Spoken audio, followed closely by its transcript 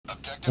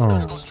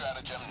Oh.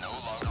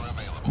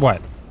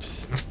 What?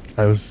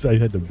 I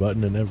had the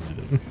button and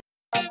everything.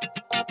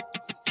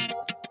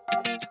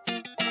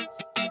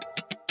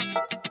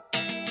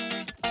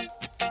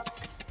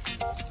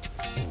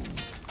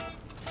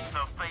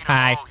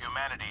 Hi.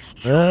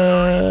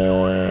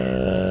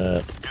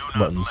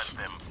 Buttons.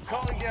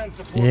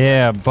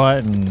 Yeah,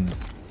 buttons.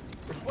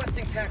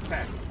 Requesting tac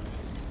pack.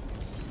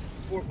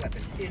 Sport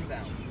weapon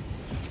inbound.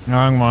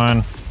 Wrong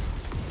one.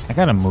 I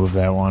gotta move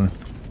that one.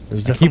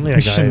 There's I keep definitely a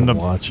pushing guy the-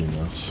 watching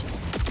us.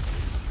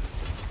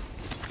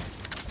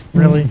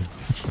 Really?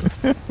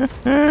 Chris,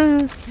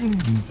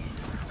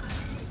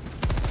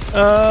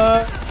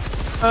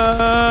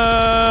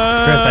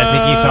 I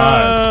think he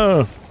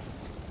saw us.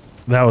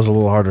 That was a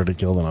little harder to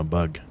kill than a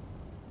bug.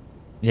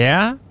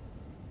 Yeah?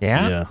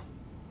 Yeah? Yeah.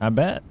 I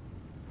bet.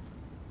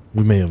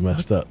 We may have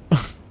messed up.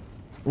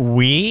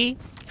 We?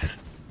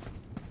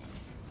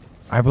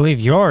 I believe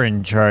you're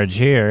in charge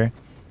here.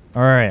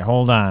 All right,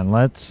 hold on.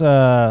 Let's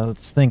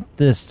think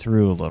this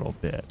through a little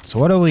bit. So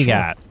what do we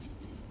got?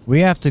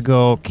 We have to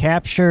go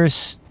capture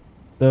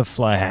the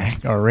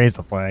flag or raise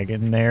the flag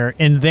in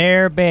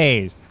their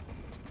base.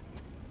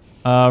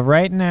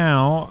 Right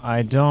now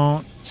I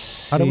don't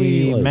see do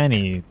we, like-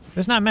 many.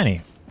 There's not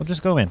many. We'll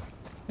just go in.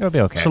 It'll be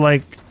okay. So,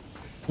 like,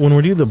 when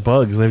we do the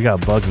bugs, they've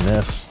got bug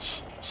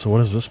nests. So what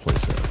is this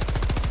place at?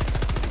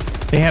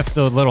 They have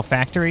the little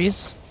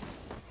factories.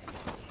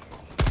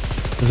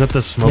 Is that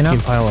the smoking know-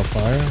 pile of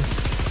fire?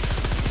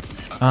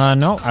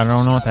 No, I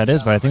don't know what that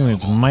is, but I think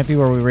it might be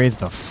where we raise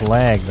the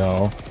flag,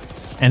 though.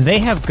 And they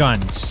have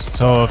guns,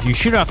 so if you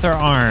shoot off their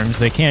arms,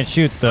 they can't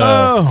shoot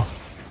the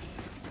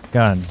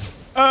guns.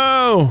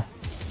 Oh!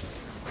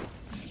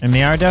 And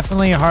they are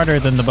definitely harder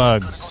than the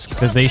bugs,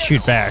 because they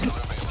shoot back.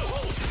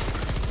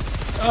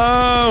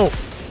 Oh!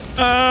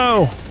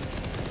 Oh!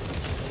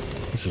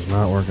 This is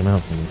not working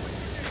out for me.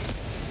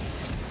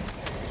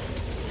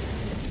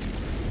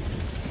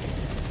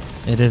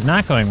 It is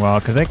not going well,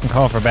 because they can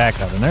call for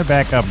backup, and their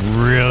backup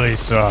really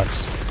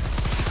sucks.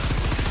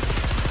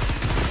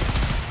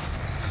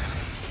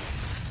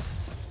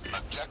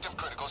 Objective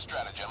critical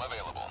stratagem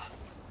available.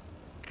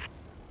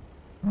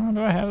 Oh,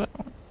 do I have that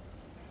one?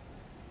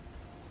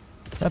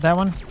 Is that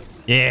one?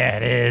 Yeah,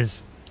 it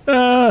is.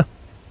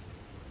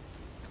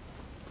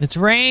 It's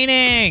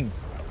raining!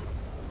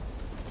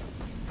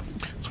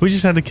 So we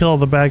just had to kill all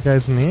the bad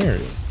guys in the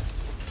area.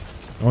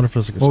 I wonder if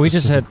there's like a Well, we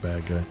just specific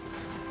bad guy.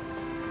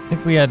 I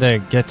think we had to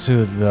get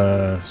to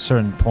the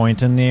certain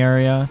point in the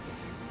area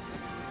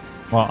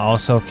while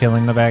also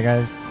killing the bad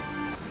guys.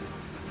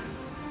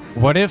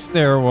 What if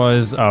there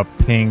was a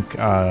pink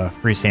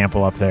free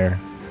sample up there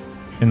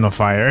in the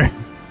fire?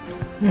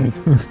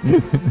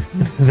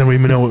 Then we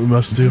know what we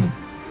must do.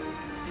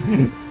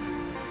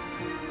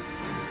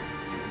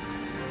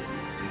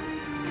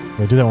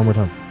 Wait, do that one more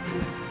time.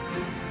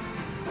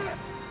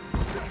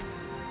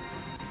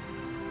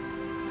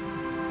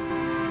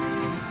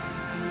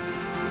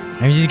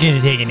 I'm just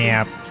gonna take a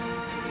nap.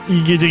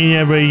 You get taking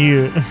that right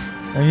here.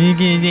 I'm just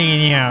gonna take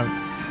a nap.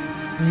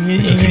 I'm gonna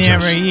It's take okay, a nap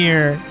Josh. right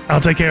here.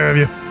 I'll take care of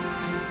you.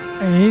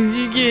 I'm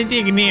just gonna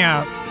take a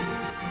nap.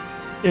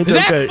 It's Is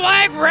okay. that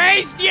flag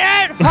raised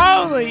yet?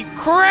 Holy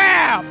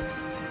crap!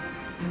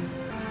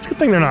 It's a good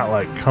thing they're not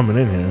like coming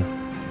in here.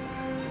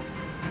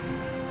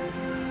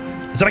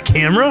 Is that a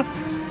camera?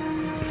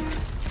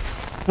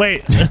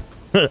 Wait,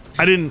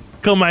 I didn't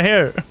comb my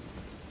hair.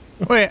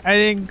 Wait, I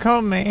didn't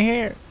comb my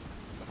hair.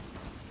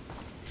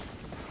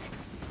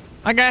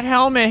 I got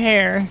helmet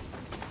hair.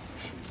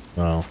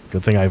 Well,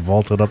 good thing I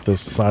vaulted up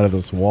this side of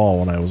this wall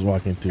when I was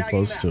walking too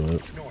close to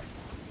it.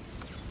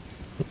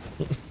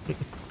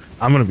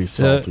 I'm gonna be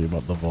salty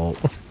about the vault.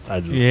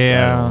 I just I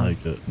don't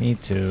like it. Me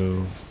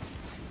too.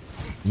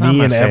 not Me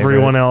my and favorite.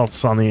 everyone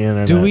else on the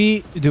internet. Do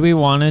we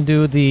want to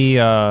do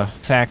the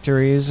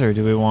factories, or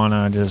do we want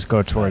to just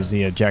go towards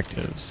the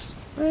objectives?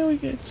 Well,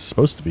 it's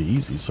supposed to be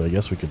easy, so I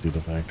guess we could do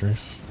the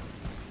factories.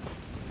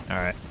 All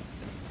right.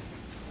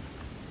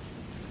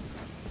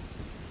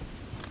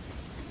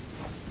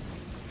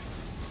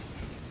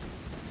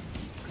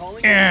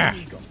 Yeah.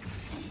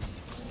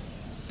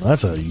 Well,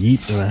 that's a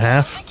yeet and a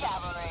half.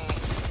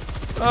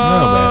 A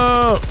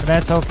little bit, but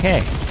that's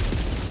okay.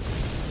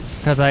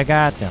 Because I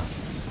got them.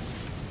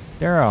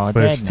 They're all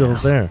But dead it's still now.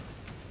 there.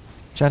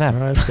 Shut up.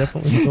 It's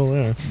definitely still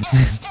there.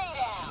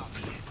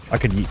 I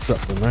could eat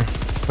something there.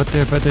 But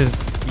there's,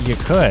 you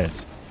could.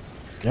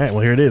 Yeah, well,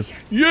 here it is.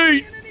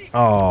 Yeet!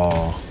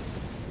 Oh.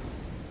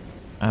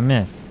 I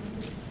missed.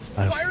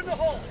 I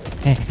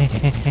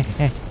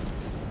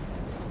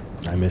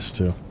missed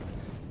too.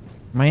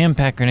 My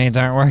impact grenades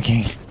aren't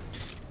working.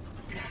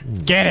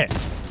 Get it.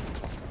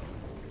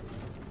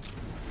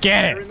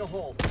 Get it.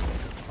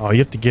 Oh, you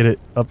have to get it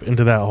up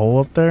into that hole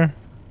up there?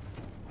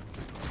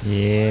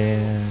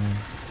 Yeah.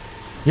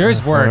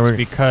 Yours works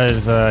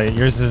because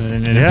yours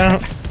isn't an Yeah.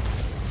 impact.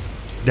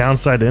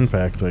 Downside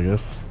impact, I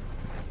guess.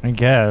 I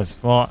guess.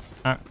 Well,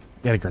 You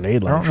got a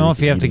grenade I launcher. don't know if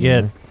you have to could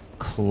get eat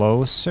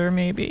closer,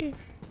 maybe?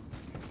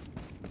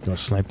 You want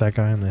to snipe that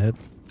guy in the head?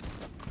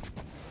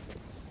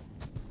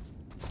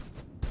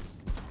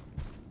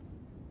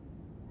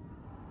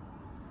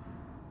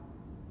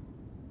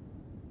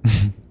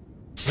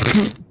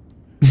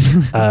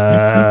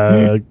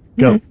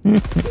 Go.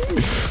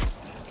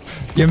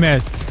 You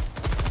missed.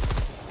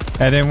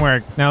 That didn't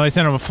work. Now they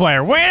sent him a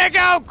flare. Way to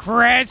go,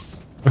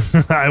 Chris!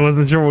 I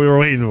wasn't sure what we were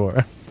waiting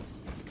for.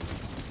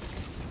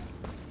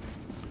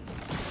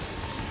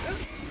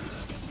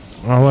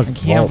 Oh, look. I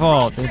can't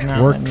vault. It's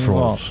not Work letting me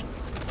trolls.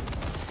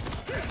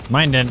 vault.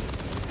 Mine didn't.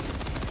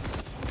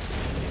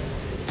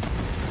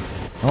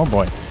 Oh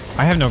boy.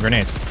 I have no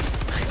grenades.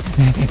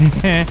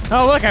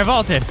 Oh look, I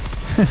vaulted.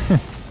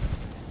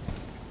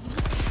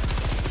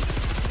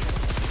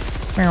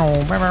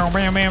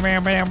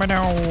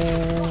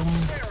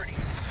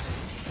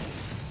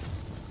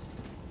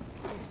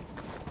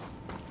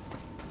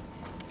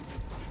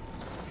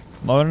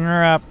 Loading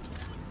her up.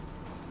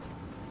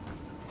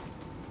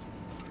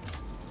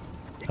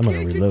 I'm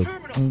gonna reload.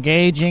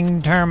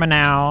 Engaging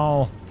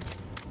terminal.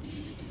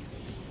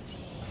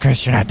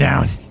 Chris, you're not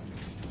down.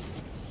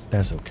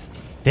 That's okay.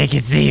 They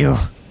can see you.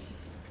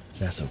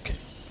 That's okay.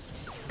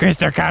 Chris,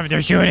 they're coming.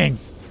 They're shooting.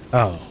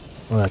 Oh,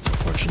 well, that's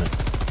unfortunate.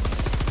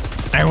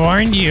 I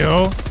warned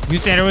you. You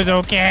said it was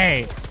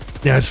okay.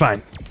 Yeah, it's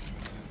fine.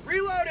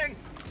 Reloading.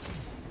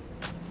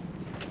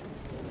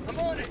 I'm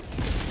on it.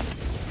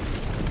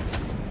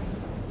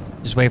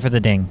 Just wait for the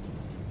ding.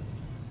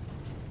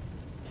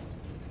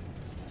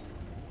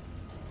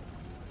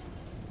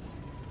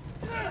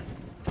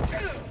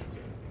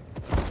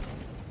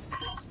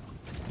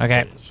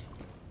 Okay.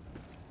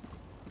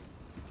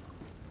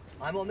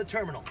 I'm on the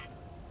terminal.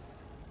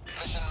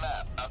 Mission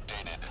map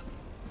updated.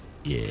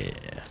 Yeah.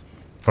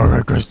 All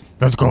right, Chris.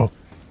 Let's go.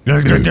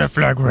 Let's get that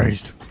flag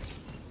raised.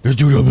 Let's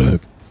do the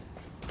flag.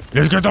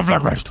 Let's get the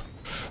flag raised.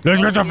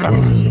 Let's get the flag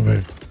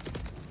raised.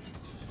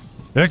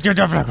 Let's get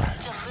the flag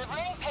raised.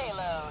 Delivering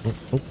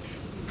payload.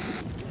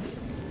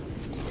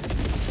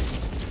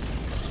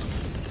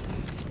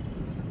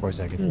 4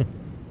 seconds.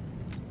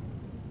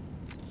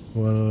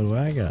 What do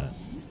I got?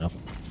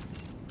 Nothing.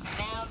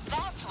 Now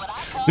that's what I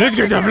call Let's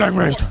get the flag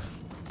raised.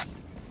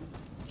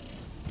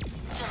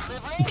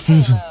 delivering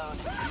payload.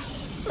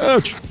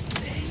 Ouch.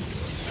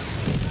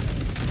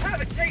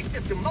 Have a taste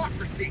of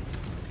democracy.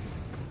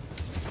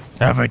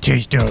 Have a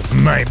taste of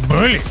my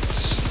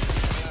bullets.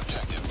 Main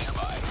objective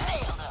nearby.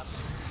 Nailed him.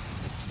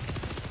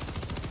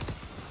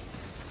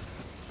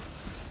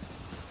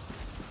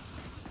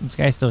 This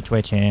guy's still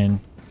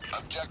twitching.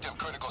 Objective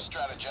critical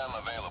stratagem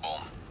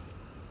available.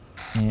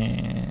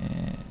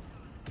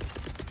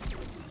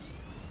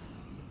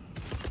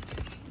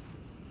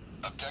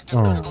 Objective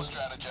Oh. critical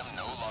stratagem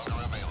no longer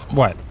available.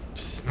 What?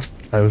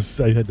 I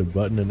had the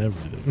button and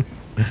everything.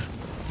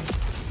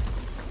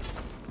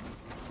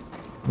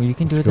 Well, you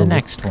can do Let's the go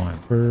next one.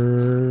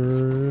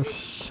 For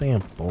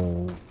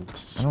samples.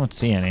 I don't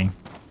see any.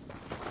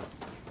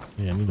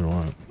 Yeah, neither do I.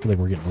 I feel like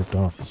we're getting ripped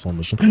off this whole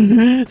mission.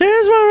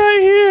 There's one right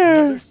here.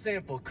 Another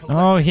sample collected.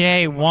 Oh,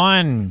 yay,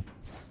 1.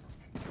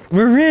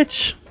 We're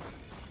rich.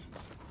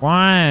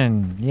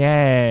 1.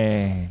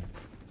 Yay.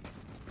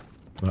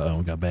 Uh-oh,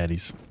 we got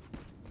baddies.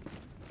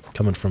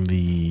 Coming from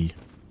the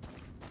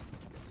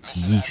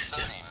Mission has Yeast.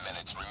 30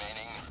 minutes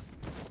remaining.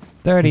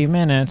 30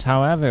 minutes,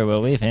 however,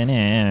 will we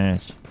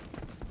finish?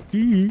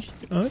 East.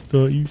 I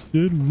thought you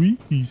said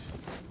Wheaties.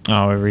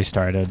 Oh, it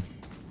restarted.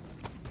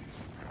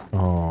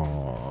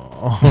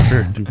 Oh,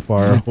 we're too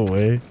far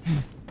away.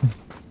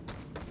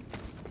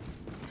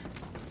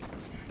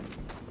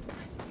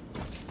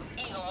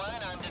 Eagle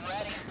 1 armed and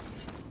ready.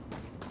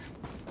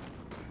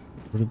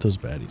 Where did those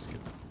baddies get?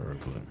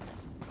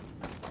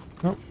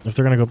 Well, if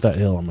they're gonna go up that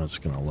hill, I'm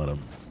just gonna let them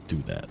do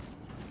that.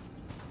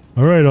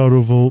 All right,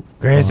 Autovolt.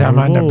 Chris, I'm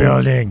on the Autovolt.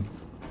 building.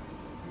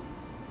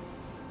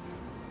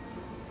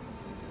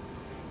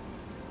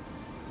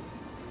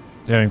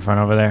 You having fun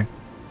over there?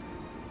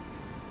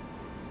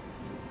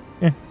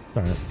 All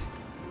right.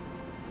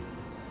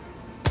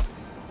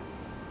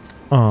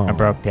 Oh, I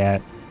broke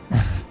that. I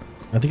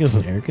think it was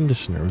an air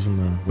conditioner. It was in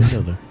the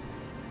window there.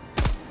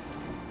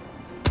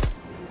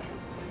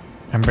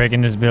 I'm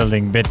breaking this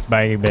building bit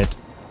by bit.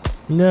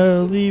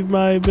 No, leave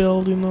my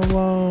building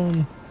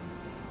alone.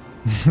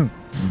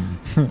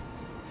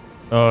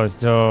 Oh,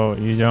 so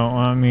you don't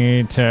want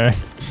me to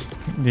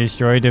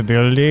destroy the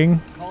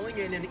building? Calling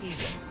in an eagle.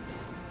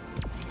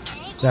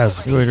 That's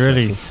It would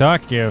really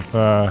suck if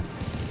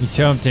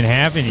something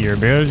happened to your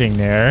building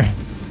there.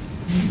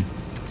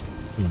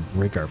 gonna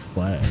break our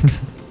flag.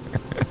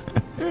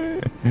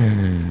 I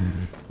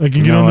can You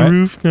get know on what? the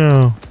roof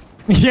now.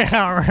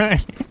 Yeah,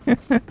 right.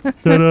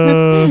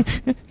 Ta-da!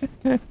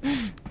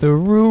 The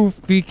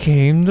roof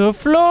became the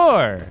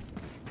floor.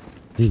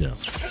 Need to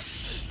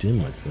stim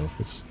myself.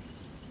 It's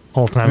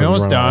whole time We're I'm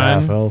almost running on done.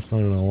 half health. I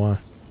don't know why.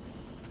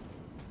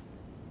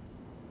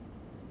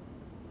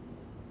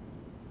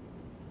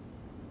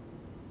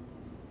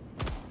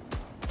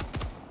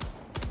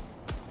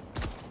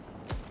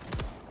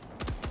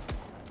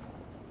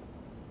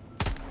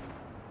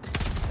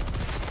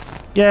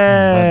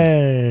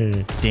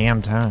 Yay!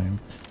 Damn time.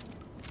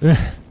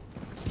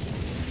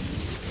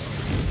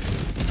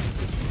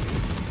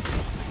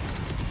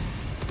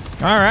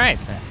 All right.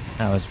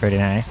 That was pretty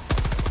nice.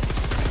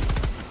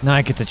 Now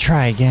I get to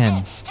try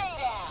again.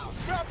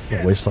 You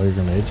waste all your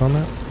grenades on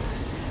that?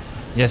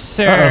 Yes,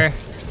 sir.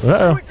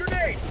 Uh-oh. Quick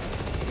grenade!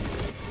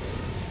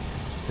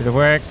 Did it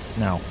work?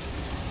 No.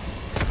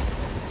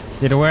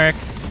 Did it work?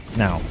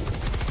 No.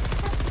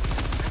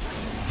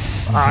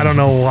 I don't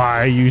know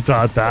why you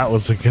thought that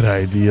was a good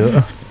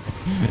idea.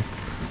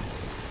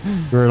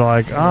 You were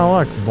like, oh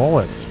look,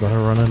 bullets. Better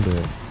run into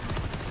it.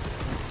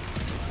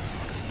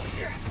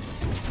 There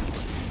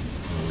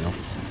we go.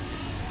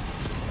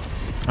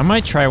 I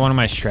might try one of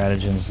my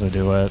stratagems to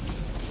do it.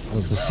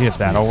 To see if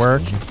that'll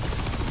work.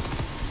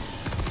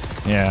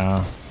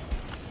 Yeah.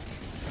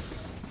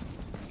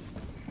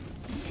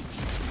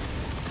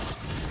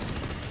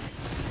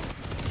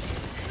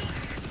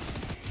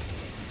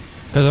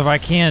 Because if I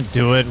can't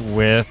do it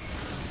with,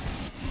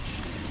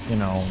 you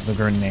know,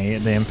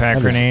 the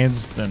impact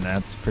grenades, then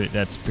that's pretty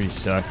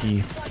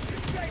sucky.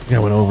 Yeah, I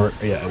went over it.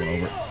 Yeah, I went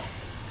over it.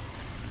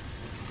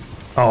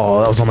 Oh,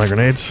 that was all my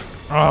grenades.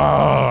 Oh,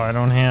 I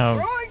don't have.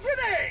 Throwing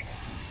grenade!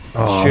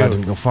 Oh, Shoot. that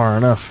didn't go far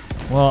enough.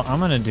 Well, I'm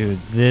gonna do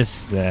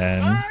this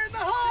then. Fire in the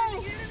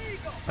hole!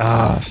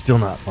 Ah, still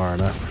not far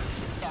enough.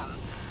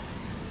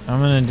 I'm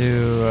gonna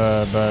do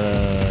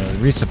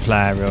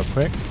resupply real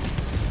quick.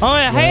 Oh,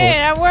 hey,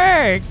 that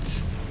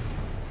worked.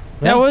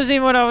 That wasn't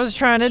even what I was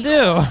trying to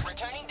do.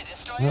 Returning to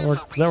destroyer That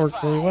worked. for That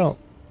worked really well.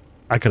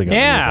 I could have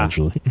gotten Yeah. it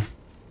eventually.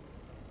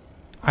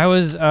 I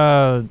was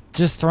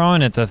just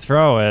throwing it to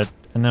throw it,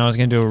 and then I was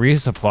gonna do a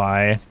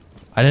resupply.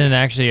 I didn't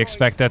actually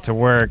expect that to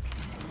work.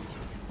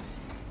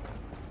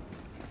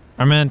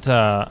 I meant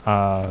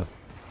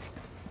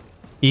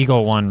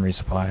Eagle 1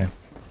 resupply.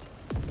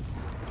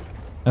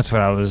 That's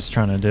what I was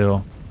trying to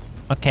do.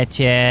 I'll catch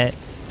it.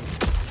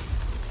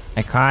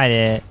 I caught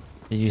it.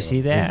 Did you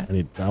see that?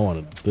 I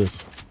wanted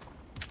this.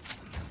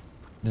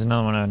 There's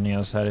another one on the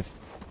other side of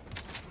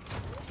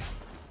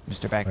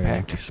Mr. Right, Backpack.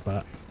 empty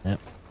spot. Yep.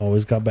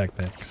 Always got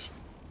backpacks.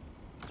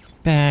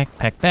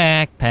 Backpack,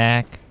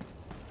 backpack.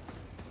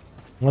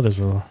 Well, there's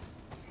a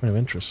point of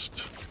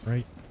interest,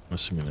 right? I'm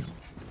assuming it.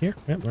 Here.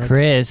 Yep. Right.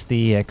 Chris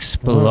the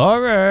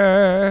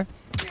Explorer.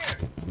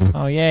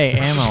 Oh, yay.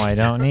 Ammo I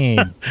don't need.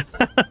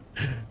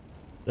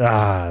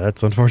 Ah,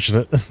 that's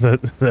unfortunate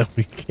that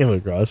we came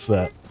across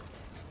that.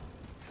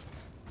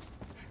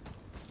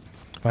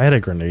 If I had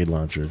a grenade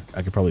launcher,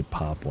 I could probably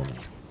pop one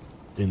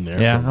in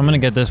there. Yeah, I'm going to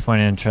get this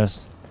point of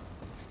interest.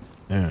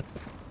 Yeah.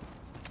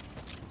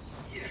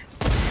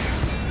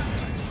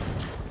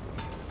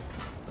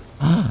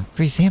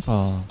 Free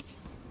sample.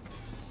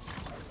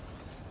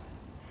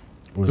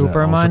 Was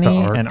Super was that the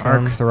money and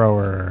arc gun?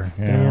 thrower.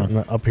 Yeah. Damn,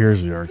 up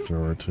here's the arc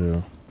thrower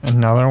too.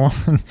 Another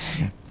one.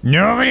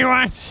 Nobody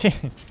wants it.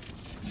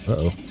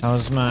 Uh-oh.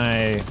 How's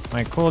my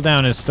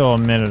cooldown is still a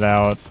minute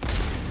out.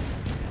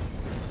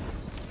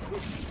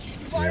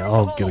 Yeah,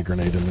 I'll get a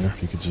grenade in there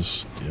if you could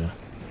just, yeah.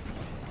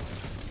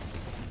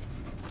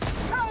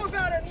 How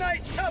about a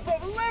nice cup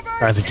of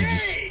liver? I think you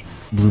just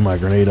blew my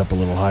grenade up a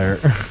little higher.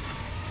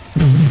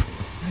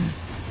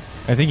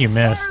 I think you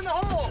Fire missed. in the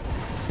hole!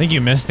 I think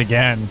you missed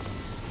again.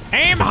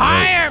 Aim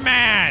higher,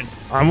 man!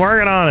 I'm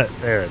working on it.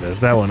 There it is.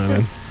 That one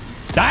in.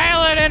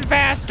 Dial it in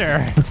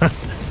faster.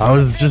 I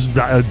was just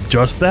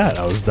that.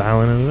 I was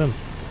dialing it in.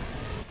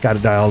 Got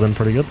it dialed in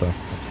pretty good though.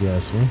 If you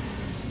ask me.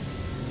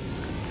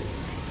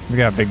 We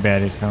got big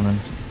baddies coming.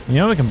 You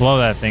know we can blow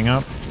that thing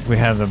up if we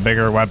have the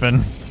bigger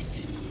weapon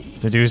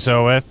to do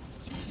so with.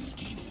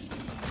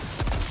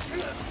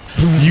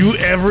 You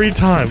every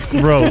time,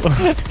 bro.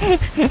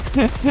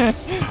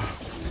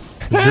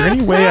 Is there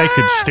any way I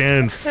could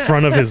stand in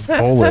front of his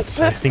bullets?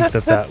 I think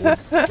that would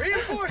be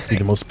Reinforcing!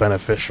 the most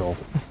beneficial.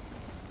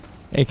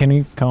 Hey, can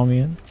you call me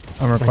in?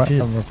 I'm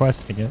did.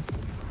 requesting it.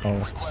 Oh.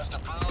 request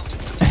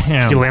approved. If you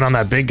Damn. land on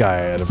that big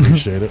guy, I'd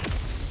appreciate it.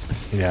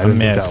 Yeah, I didn't think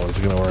that missed. was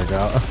gonna work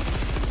out.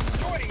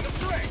 Joining the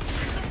fray!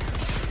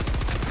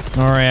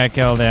 Alright, I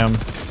killed him.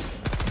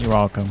 You're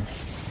welcome.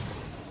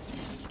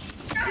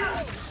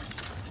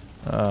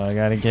 I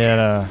gotta get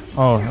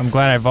oh, I'm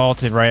glad I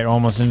vaulted right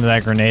almost into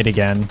that grenade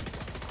again.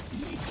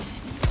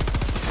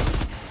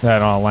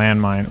 That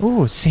landmine.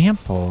 Ooh,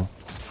 sample.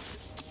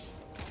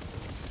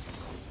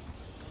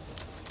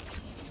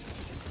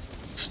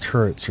 These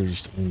turrets are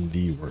just in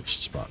the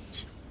worst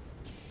spots.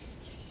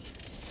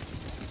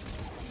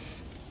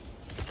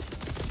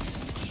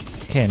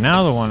 Okay,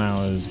 now the one I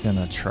was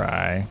gonna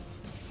try.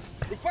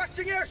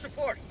 Requesting air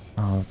support!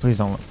 Oh, please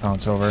don't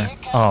bounce over.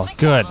 Oh,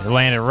 good. It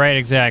landed right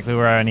exactly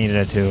where I needed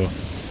it to.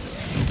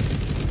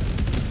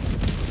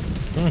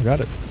 Oh,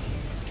 got it.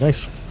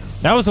 Nice.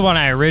 That was the one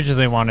I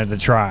originally wanted to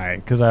try,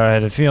 because I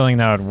had a feeling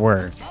that would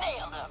work.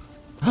 Nailed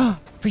him.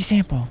 Free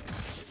sample.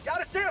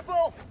 Got a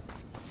sample!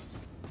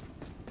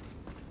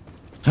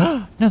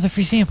 Another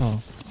free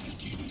sample.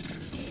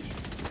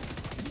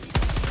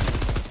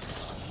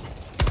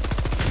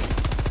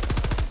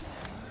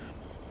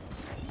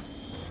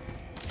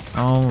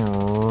 All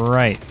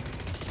right.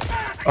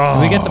 Oh,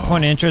 Do we get the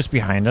point of interest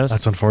behind us?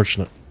 that's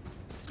unfortunate.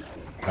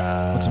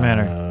 What's the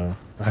matter?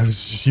 I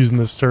was just using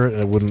this turret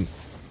and it wouldn't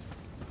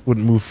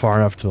move far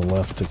enough to the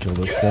left to kill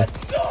this guy.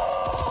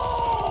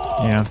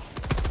 Yeah.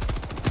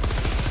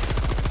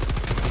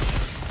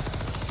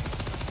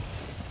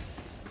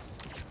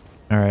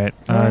 All right.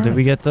 Did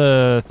we get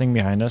the thing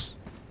behind us?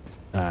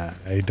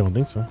 I don't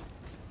think so.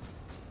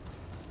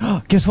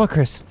 Guess what,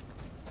 Chris?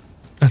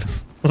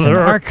 It's an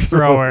arc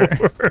thrower.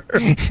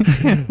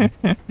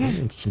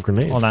 Some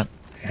grenades. Hold on.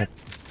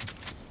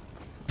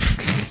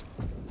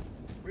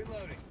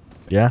 Reloading.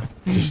 Yeah,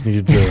 just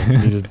needed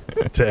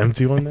to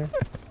empty one there.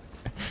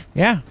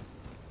 Yeah,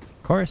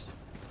 of course.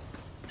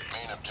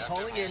 Main objective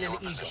Calling in in your an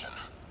eagle. position.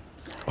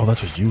 Oh,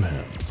 that's what you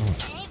have. Oh.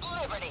 Take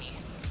liberty.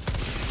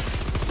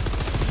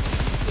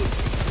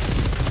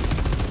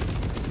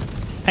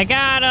 I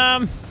got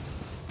him.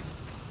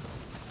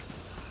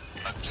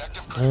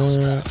 Objective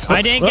critical strategy.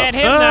 I didn't get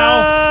him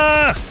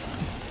though.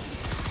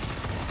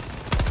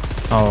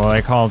 Oh,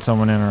 I called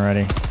someone in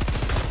already.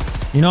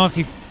 You know, if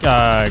you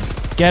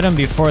get them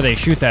before they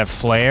shoot that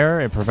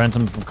flare, it prevents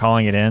them from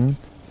calling it in.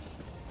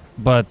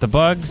 But the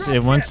bugs,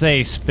 once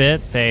they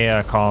spit,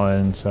 they call it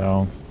in,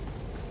 so...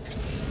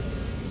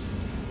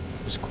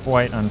 It's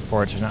quite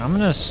unfortunate. I'm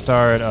gonna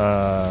start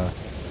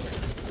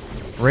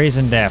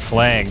raising that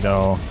flag,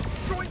 though.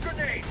 Throwing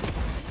grenade.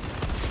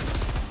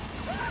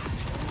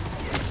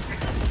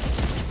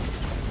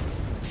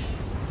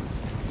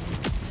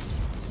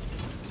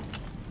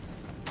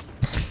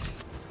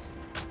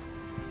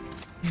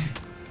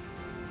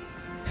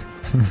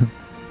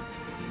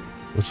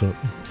 What's up?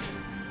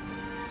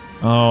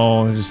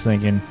 Oh, I was just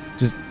thinking,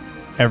 just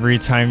every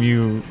time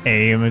you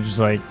aim, it's just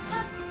like...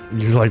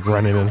 You're like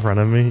running in front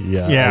of me?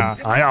 Yeah. Yeah.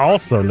 I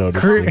also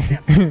noticed this.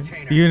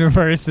 The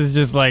universe is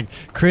just like,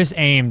 Chris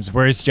aims,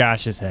 where's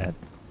Josh's head?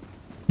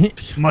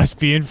 Must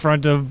be in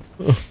front of...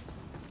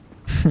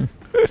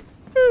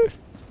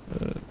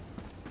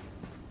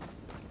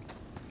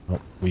 Oh,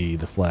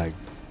 the flag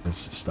has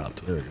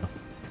stopped. There we go.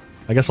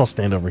 I guess I'll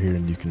stand over here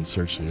and you can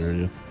search the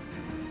area.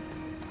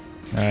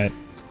 Alright.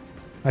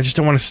 I just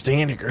don't want to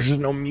stand here because there's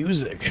no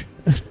music.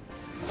 You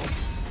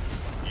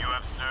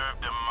have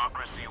served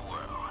democracy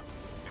well.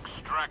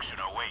 Extraction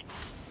awaits.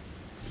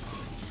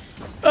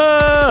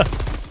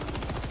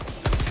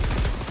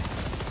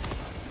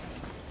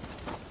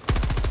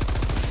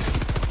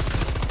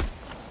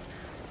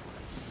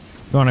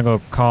 If you want to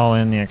go call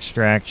in the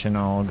extraction,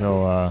 I'll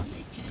go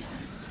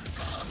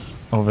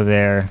over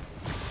there.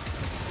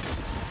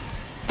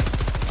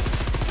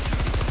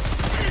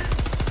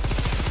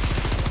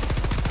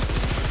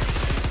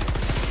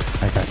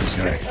 I got this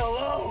guy.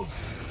 Hello.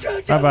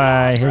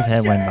 Bye-bye. His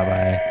head went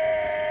bye-bye.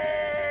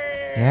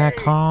 Yeah,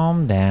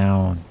 calm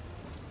down.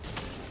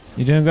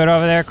 You doing good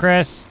over there,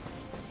 Chris?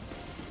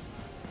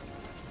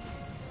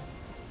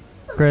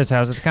 Chris,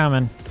 how's it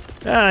coming?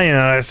 You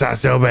know, it's not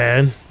so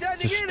bad. Sending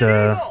Just, in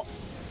an eagle.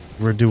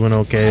 we're doing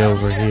okay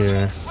over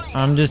here.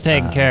 I'm just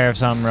taking care of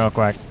something real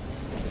quick.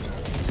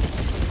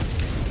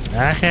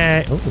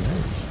 Okay. Oh,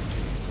 nice.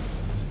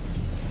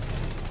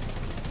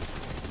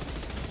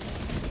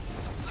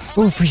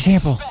 Ooh, free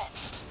sample.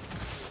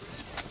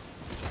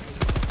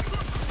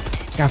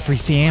 Got free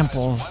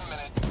samples. 1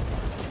 minute.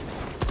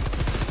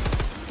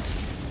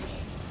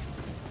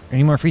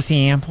 Any more free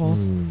samples?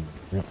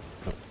 Yep.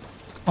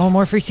 Oh,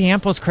 more free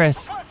samples,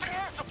 Chris. Tossing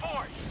air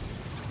support.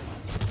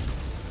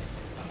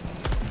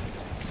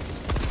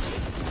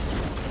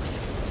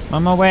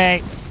 On my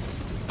way.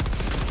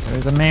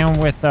 There's a man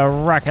with a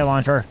rocket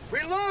launcher.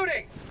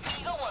 Reloading.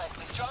 Eagle 1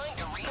 withdrawing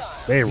to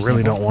rearm. They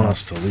really don't want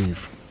us to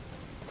leave.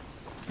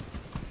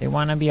 They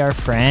want to be our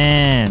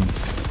friend.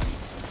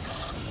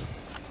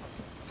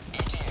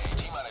 ETA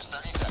T-minus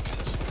 30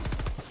 seconds.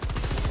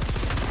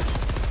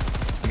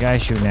 The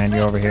guy's shooting at you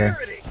over here.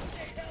 Clarity.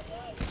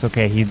 It's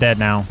okay, he's dead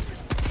now.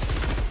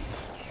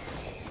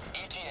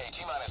 ETA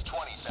T-minus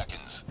 20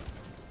 seconds.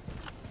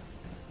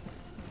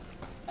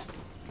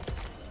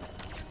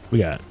 We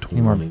got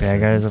Any more 20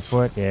 bad guys seconds.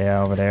 afoot?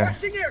 Yeah, over there.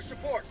 Requesting air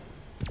support.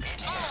 ETA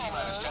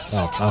T-minus 10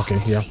 Oh,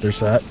 seconds. okay. Yeah, there's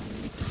that.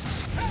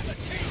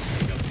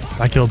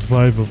 I killed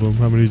 5 of them.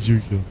 How many did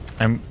you kill?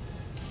 I'm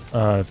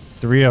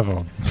 3 of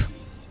them.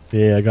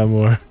 Yeah, I got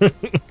more.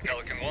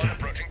 Pelican 1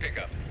 approaching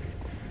pickup.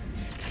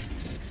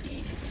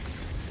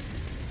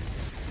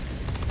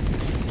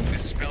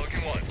 This is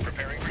Pelican 1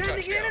 preparing for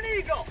touchdown. Sending in an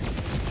eagle.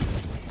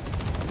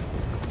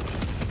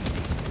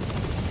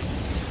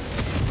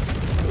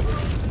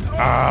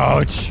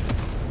 Ouch.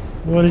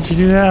 What did you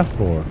do that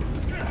for?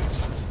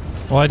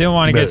 Well, I didn't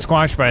want to get Bet.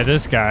 squashed by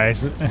this guy. I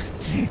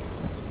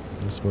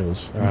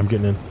suppose. All right, I'm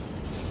getting in.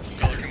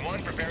 Pelican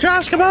 1 preparing.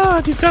 Josh, come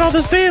on! You've got all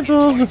the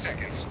samples!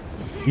 Seconds.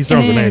 He's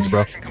throwing grenades,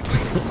 bro. Action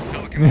complete.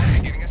 Pelican 1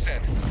 beginning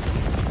ascent.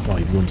 Oh,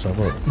 he blew himself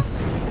up.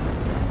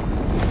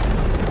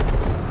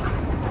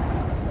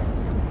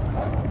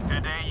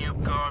 Today you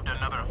carved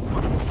another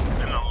foot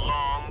in the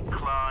long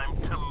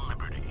climb to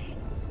liberty.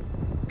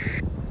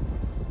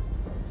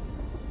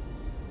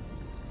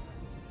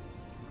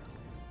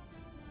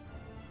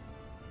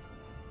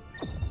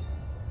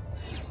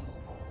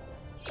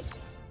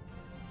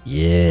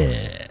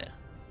 Yeah.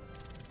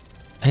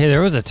 Hey,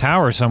 there was a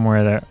tower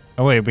somewhere there.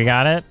 Oh wait, we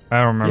got it? I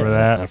don't remember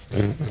that.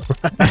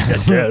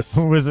 I guess.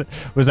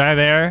 Was I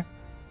there?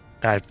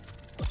 This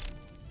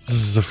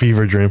is a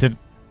fever dream. Did-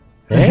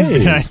 Hey,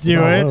 Did I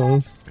do it?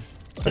 almost.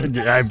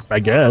 I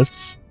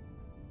guess.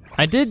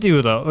 I did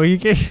do though. Oh, you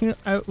gave.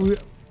 I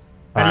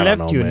don't left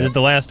know, you and man. did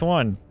the last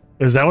one.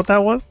 Is that what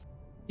that was?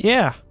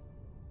 Yeah.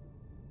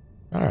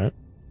 All right.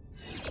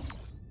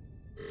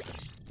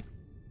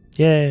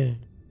 Yay.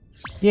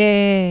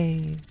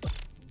 Yay.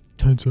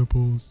 10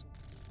 samples.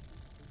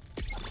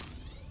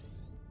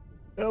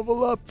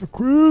 Level up for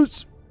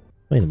Chris.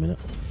 Wait a minute.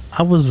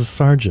 I was a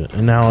sergeant,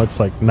 and now it's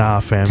like, nah,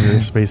 fam, you're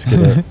a space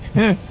cadet.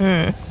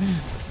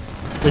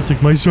 They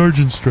took my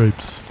sergeant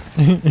stripes.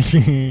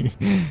 He's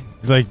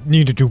like,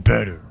 need to do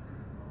better.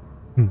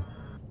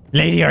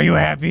 Lady, are you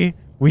happy?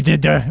 We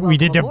did the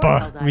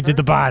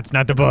bots,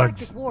 not the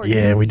bugs.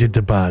 Yeah, we did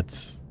the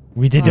bots.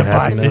 We did the You're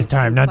bots happy this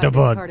time, not the Fight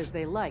as hard bugs. as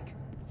they like,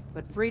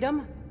 but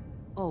freedom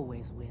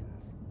always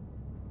wins.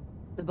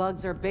 The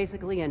bugs are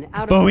basically an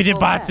out of But we did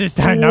control bots pest. this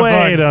time, not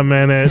Wait a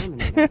bugs.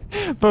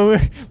 minute.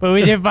 But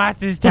we did bots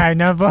this time,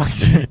 not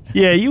bugs.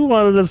 Yeah, you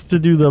wanted us to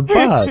do the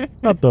bot,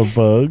 not the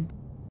bug.